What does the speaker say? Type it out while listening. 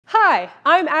Hi,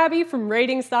 I'm Abby from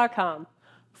Ratings.com.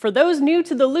 For those new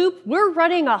to the loop, we're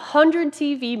running 100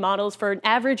 TV models for an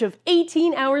average of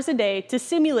 18 hours a day to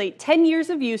simulate 10 years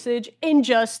of usage in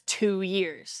just 2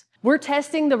 years. We're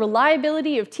testing the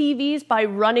reliability of TVs by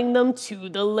running them to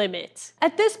the limit.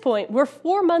 At this point, we're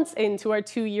 4 months into our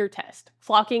 2-year test,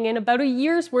 clocking in about a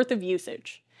year's worth of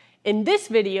usage. In this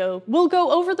video, we'll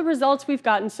go over the results we've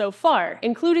gotten so far,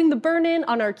 including the burn-in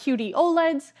on our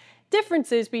QD-OLEDs,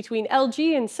 differences between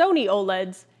LG and Sony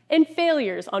OLEDs, and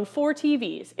failures on 4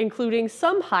 TVs, including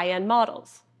some high-end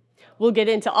models. We'll get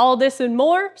into all this and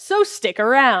more, so stick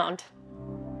around!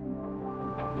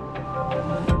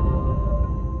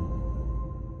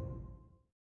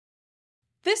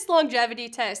 This longevity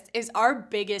test is our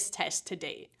biggest test to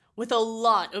date, with a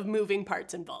lot of moving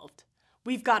parts involved.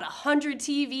 We've got 100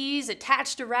 TVs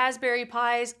attached to Raspberry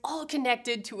Pis, all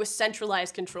connected to a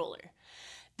centralized controller.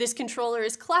 This controller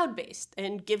is cloud-based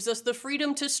and gives us the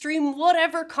freedom to stream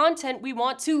whatever content we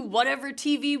want to whatever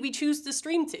TV we choose to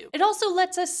stream to. It also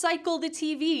lets us cycle the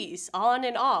TVs on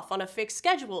and off on a fixed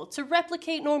schedule to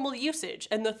replicate normal usage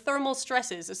and the thermal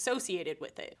stresses associated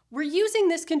with it. We're using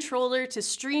this controller to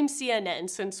stream CNN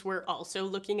since we're also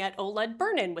looking at OLED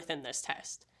burn-in within this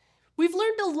test. We've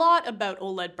learned a lot about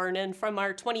OLED burn-in from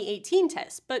our 2018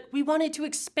 test, but we wanted to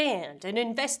expand and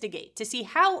investigate to see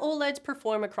how OLEDs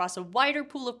perform across a wider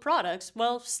pool of products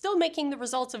while still making the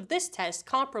results of this test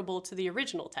comparable to the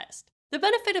original test. The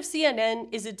benefit of CNN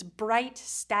is its bright,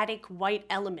 static white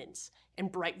elements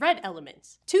and bright red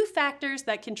elements, 2 factors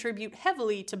that contribute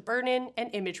heavily to burn-in and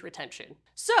image retention.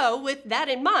 So, with that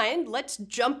in mind, let's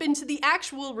jump into the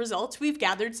actual results we've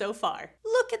gathered so far.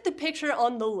 Look at the picture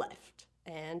on the left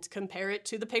and compare it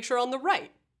to the picture on the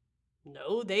right.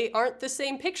 No, they aren't the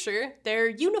same picture. They're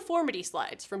uniformity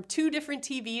slides from 2 different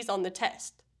TVs on the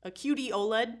test, a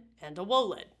QD-OLED and a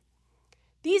WOLED.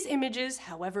 These images,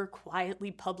 however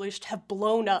quietly published, have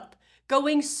blown up,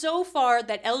 going so far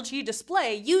that LG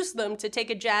Display used them to take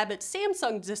a jab at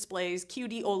Samsung Display's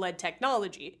QD-OLED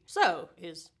technology. So,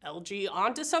 is LG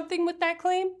onto something with that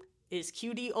claim? Is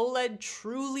QD-OLED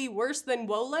truly worse than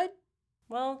WOLED?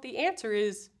 Well, the answer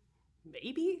is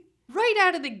maybe? Right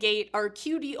out of the gate, our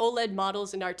QD-OLED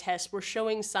models in our test were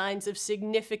showing signs of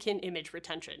significant image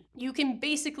retention. You can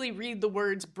basically read the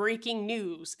words breaking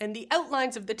news, and the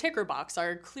outlines of the ticker box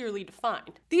are clearly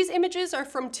defined. These images are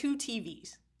from 2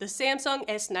 TVs, the Samsung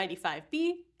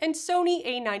S95B and Sony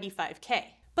A95K.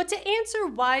 But to answer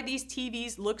why these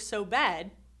TVs look so bad,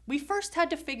 we first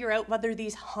had to figure out whether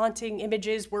these haunting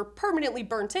images were permanently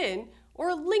burnt in or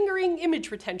a lingering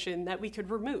image retention that we could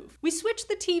remove. We switched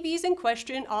the TVs in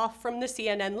question off from the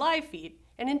CNN live feed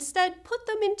and instead put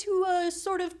them into a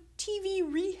sort of TV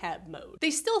rehab mode. They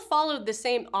still followed the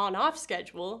same on-off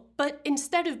schedule, but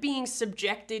instead of being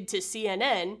subjected to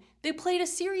CNN, they played a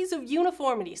series of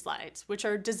uniformity slides, which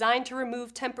are designed to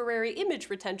remove temporary image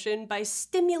retention by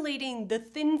stimulating the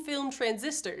thin film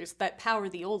transistors that power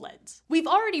the OLEDs. We've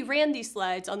already ran these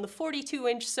slides on the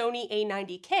 42-inch Sony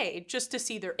A90K just to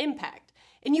see their impact,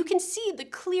 and you can see the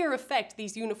clear effect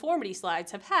these uniformity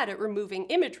slides have had at removing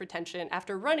image retention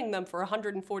after running them for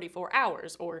 144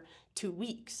 hours, or 2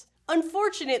 weeks.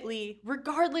 Unfortunately,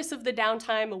 regardless of the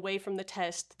downtime away from the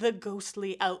test, the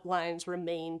ghostly outlines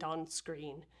remained on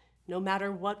screen. No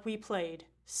matter what we played,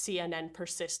 CNN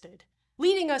persisted,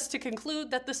 leading us to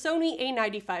conclude that the Sony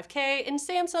A95K and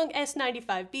Samsung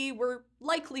S95B were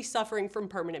likely suffering from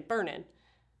permanent burn-in.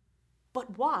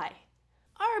 But why?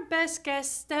 Our best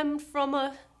guess stemmed from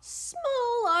a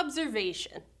small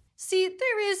observation. See,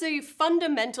 there is a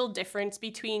fundamental difference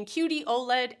between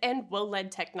QD-OLED and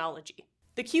WOLED technology.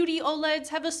 The QD-OLEDs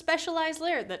have a specialized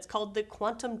layer that's called the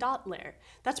quantum dot layer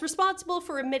that's responsible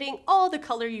for emitting all the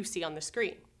color you see on the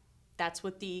screen. That's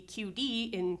what the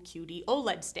QD in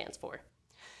QD-OLED stands for.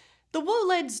 The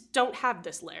WOLEDs don't have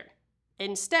this layer.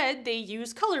 Instead, they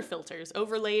use color filters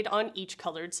overlaid on each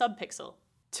colored subpixel.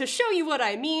 To show you what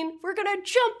I mean, we're gonna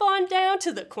jump on down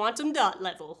to the quantum dot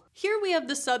level. Here we have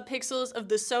the subpixels of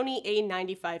the Sony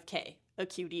A95K, a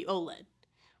QD-OLED.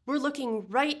 We're looking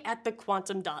right at the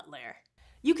quantum dot layer.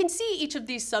 You can see each of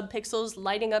these subpixels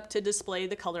lighting up to display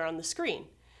the color on the screen.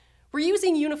 We're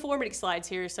using uniformity slides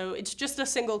here, so it's just a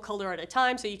single color at a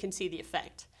time so you can see the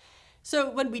effect.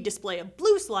 So when we display a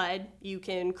blue slide, you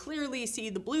can clearly see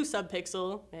the blue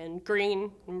subpixel, and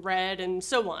green, and red, and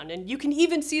so on. And you can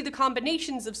even see the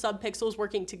combinations of subpixels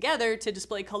working together to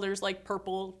display colors like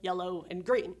purple, yellow, and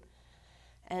green.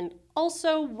 And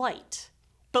also white.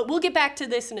 But we'll get back to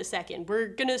this in a second. We're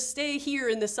gonna stay here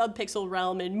in the subpixel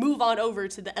realm and move on over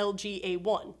to the LG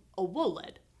A1, a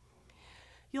WOLED.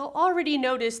 You'll already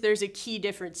notice there's a key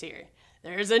difference here.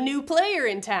 There's a new player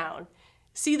in town.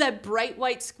 See that bright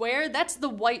white square? That's the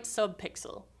white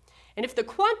subpixel. And if the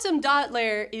quantum dot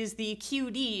layer is the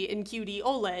QD in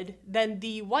QD-OLED, then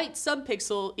the white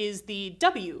subpixel is the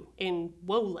W in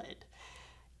WOLED.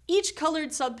 Each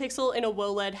colored subpixel in a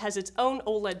WOLED has its own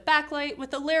OLED backlight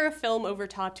with a layer of film over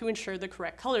top to ensure the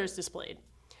correct color is displayed.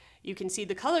 You can see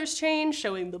the colors change,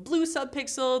 showing the blue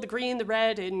subpixel, the green, the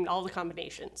red, and all the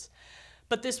combinations.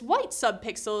 But this white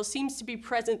subpixel seems to be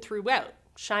present throughout,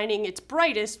 shining its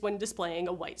brightest when displaying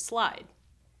a white slide.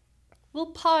 We'll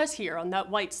pause here on that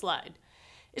white slide.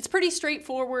 It's pretty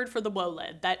straightforward for the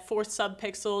WOLED. That fourth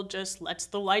subpixel just lets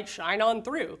the light shine on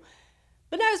through.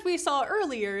 But as we saw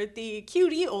earlier, the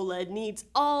QD-OLED needs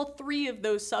all three of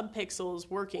those subpixels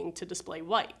working to display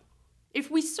white. If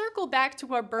we circle back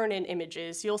to our burn-in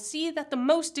images, you'll see that the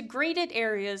most degraded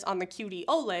areas on the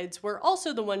QD-OLEDs were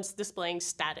also the ones displaying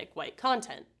static white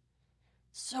content.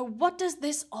 So what does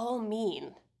this all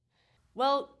mean?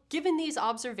 Well, given these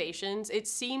observations, it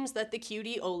seems that the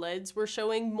QD-OLEDs were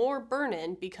showing more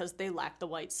burn-in because they lack the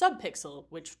white subpixel,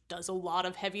 which does a lot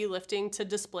of heavy lifting to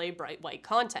display bright white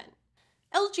content.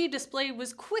 LG Display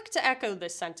was quick to echo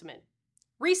this sentiment.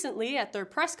 Recently, at their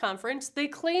press conference, they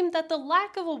claimed that the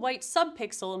lack of a white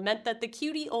subpixel meant that the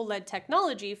QD-OLED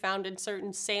technology found in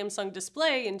certain Samsung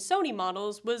Display and Sony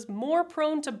models was more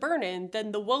prone to burn-in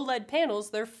than the WOLED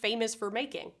panels they're famous for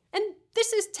making. And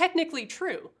this is technically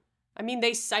true. I mean,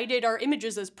 they cited our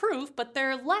images as proof, but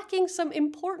they're lacking some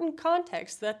important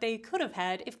context that they could have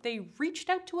had if they reached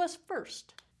out to us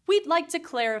first. We'd like to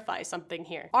clarify something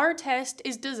here. Our test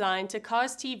is designed to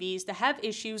cause TVs to have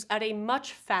issues at a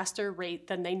much faster rate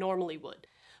than they normally would.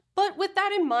 But with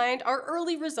that in mind, our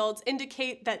early results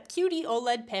indicate that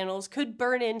QD-OLED panels could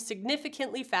burn in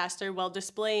significantly faster while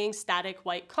displaying static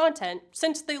white content,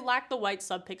 since they lack the white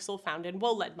subpixel found in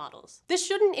WOLED models. This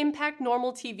shouldn't impact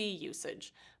normal TV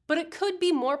usage, but it could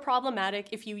be more problematic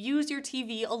if you use your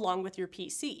TV along with your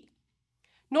PC.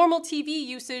 Normal TV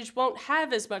usage won't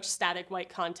have as much static white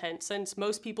content since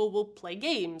most people will play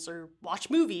games or watch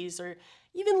movies or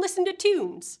even listen to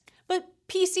tunes. But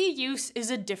PC use is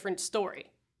a different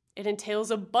story. It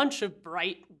entails a bunch of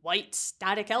bright white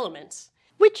static elements,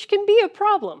 which can be a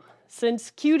problem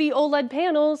since QD-OLED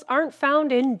panels aren't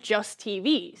found in just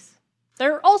TVs.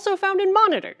 They're also found in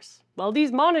monitors. While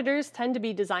these monitors tend to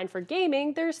be designed for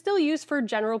gaming, they're still used for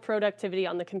general productivity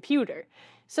on the computer,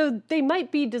 so they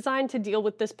might be designed to deal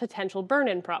with this potential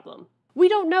burn-in problem. We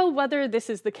don't know whether this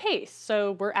is the case,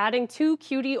 so we're adding 2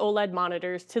 QD-OLED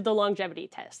monitors to the longevity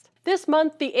test. This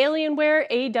month, the Alienware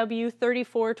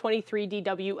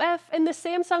AW3423DWF and the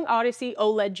Samsung Odyssey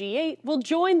OLED G8 will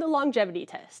join the longevity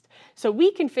test, so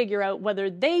we can figure out whether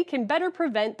they can better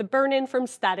prevent the burn-in from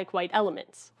static white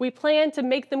elements. We plan to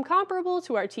make them comparable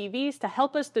to our TVs to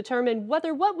help us determine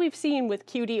whether what we've seen with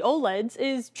QD-OLEDs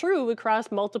is true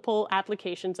across multiple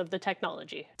applications of the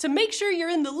technology. To make sure you're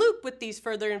in the loop with these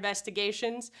further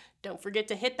investigations, don't forget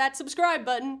to hit that subscribe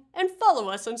button and follow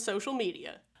us on social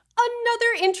media.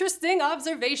 Another interesting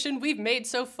observation we've made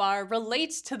so far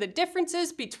relates to the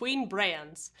differences between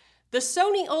brands. The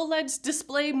Sony OLEDs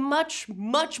display much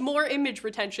more image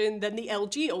retention than the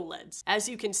LG OLEDs. As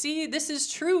you can see, this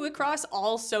is true across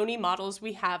all Sony models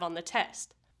we have on the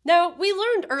test. Now, we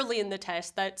learned early in the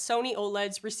test that Sony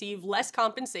OLEDs receive less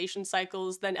compensation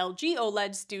cycles than LG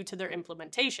OLEDs due to their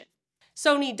implementation.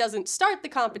 Sony doesn't start the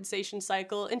compensation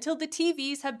cycle until the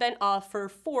TVs have been off for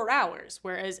 4 hours,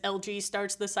 whereas LG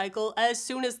starts the cycle as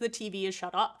soon as the TV is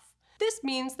shut off. This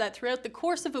means that throughout the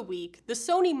course of a week, the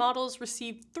Sony models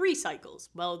received 3 cycles,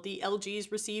 while the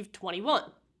LGs received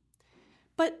 21.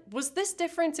 But was this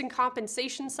difference in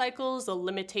compensation cycles a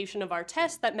limitation of our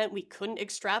test that meant we couldn't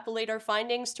extrapolate our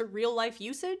findings to real-life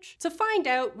usage? To find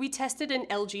out, we tested an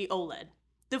LG OLED,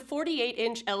 the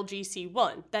 48-inch LG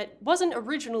C1 that wasn't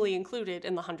originally included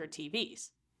in the 100 TVs.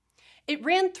 It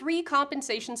ran 3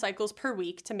 compensation cycles per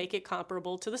week to make it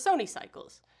comparable to the Sony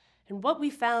cycles, and what we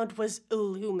found was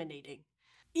illuminating.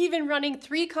 Even running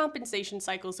 3 compensation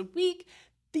cycles a week,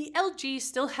 the LG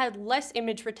still had less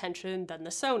image retention than the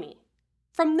Sony.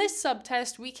 From this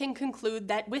subtest, we can conclude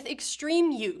that with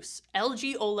extreme use,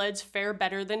 LG OLEDs fare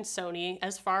better than Sony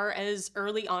as far as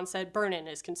early onset burn-in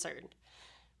is concerned.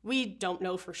 We don't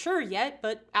know for sure yet,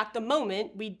 but at the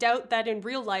moment, we doubt that in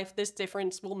real life this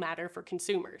difference will matter for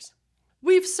consumers.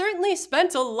 We've certainly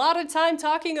spent a lot of time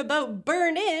talking about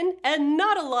burn-in and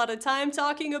not a lot of time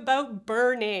talking about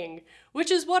burning,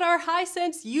 which is what our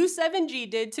Hisense U7G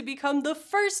did to become the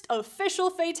first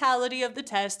official fatality of the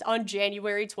test on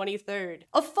January 23rd.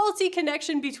 A faulty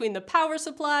connection between the power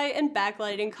supply and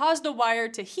backlighting caused a wire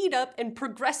to heat up and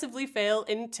progressively fail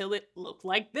until it looked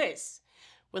like this.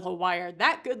 With a wire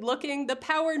that good looking, the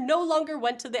power no longer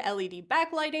went to the LED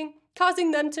backlighting,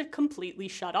 causing them to completely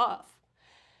shut off.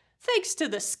 Thanks to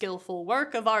the skillful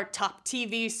work of our top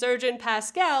TV surgeon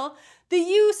Pascal, the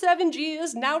U7G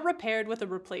is now repaired with a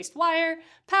replaced wire,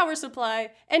 power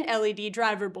supply, and LED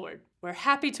driver board. We're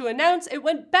happy to announce it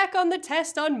went back on the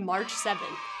test on March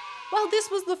 7th. While this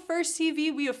was the first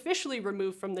TV we officially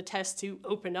removed from the test to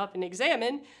open up and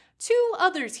examine, 2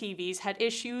 other TVs had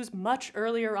issues much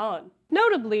earlier on.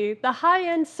 Notably, the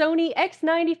high-end Sony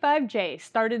X95J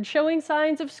started showing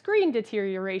signs of screen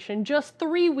deterioration just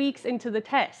 3 weeks into the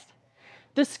test.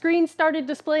 The screen started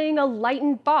displaying a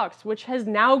lightened box, which has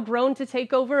now grown to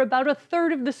take over about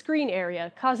 1/3 of the screen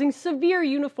area, causing severe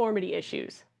uniformity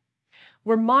issues.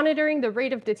 We're monitoring the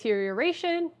rate of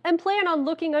deterioration and plan on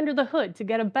looking under the hood to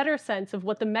get a better sense of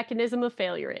what the mechanism of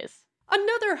failure is.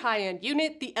 Another high-end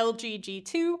unit, the LG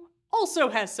G2, also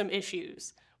has some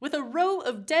issues, with a row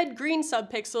of dead green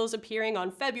subpixels appearing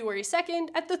on February 2nd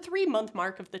at the 3-month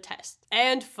mark of the test.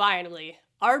 And finally,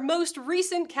 our most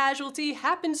recent casualty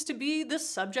happens to be the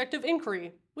subject of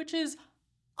inquiry, which is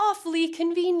awfully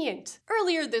convenient.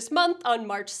 Earlier this month, on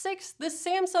March 6th, the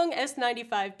Samsung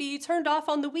S95B turned off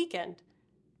on the weekend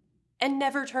and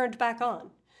never turned back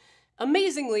on.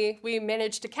 Amazingly, we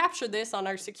managed to capture this on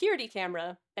our security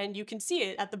camera, and you can see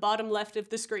it at the bottom left of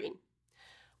the screen.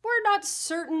 We're not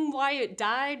certain why it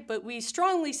died, but we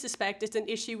strongly suspect it's an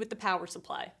issue with the power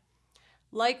supply.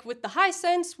 Like with the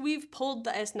Hisense, we've pulled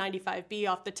the S95B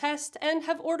off the test and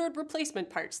have ordered replacement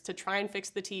parts to try and fix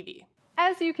the TV.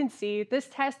 As you can see, this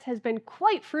test has been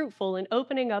quite fruitful in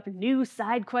opening up new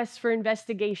side quests for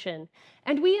investigation,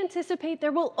 and we anticipate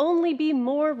there will only be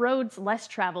more roads less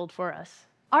traveled for us.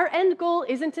 Our end goal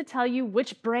isn't to tell you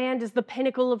which brand is the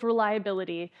pinnacle of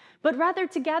reliability, but rather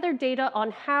to gather data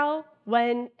on how,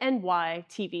 when, and why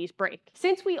TVs break.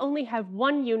 Since we only have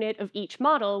 1 unit of each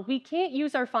model, we can't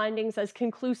use our findings as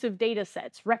conclusive data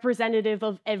sets representative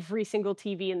of every single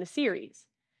TV in the series.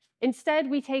 Instead,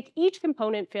 we take each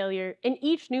component failure and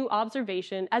each new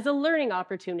observation as a learning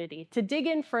opportunity to dig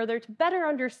in further to better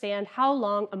understand how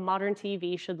long a modern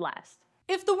TV should last.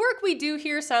 If the work we do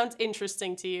here sounds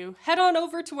interesting to you, head on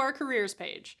over to our careers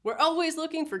page. We're always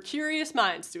looking for curious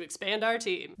minds to expand our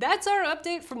team. That's our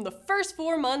update from the first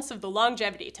 4 months of the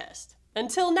longevity test.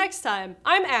 Until next time,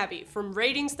 I'm Abby from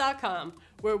Ratings.com,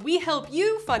 where we help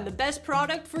you find the best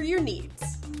product for your needs.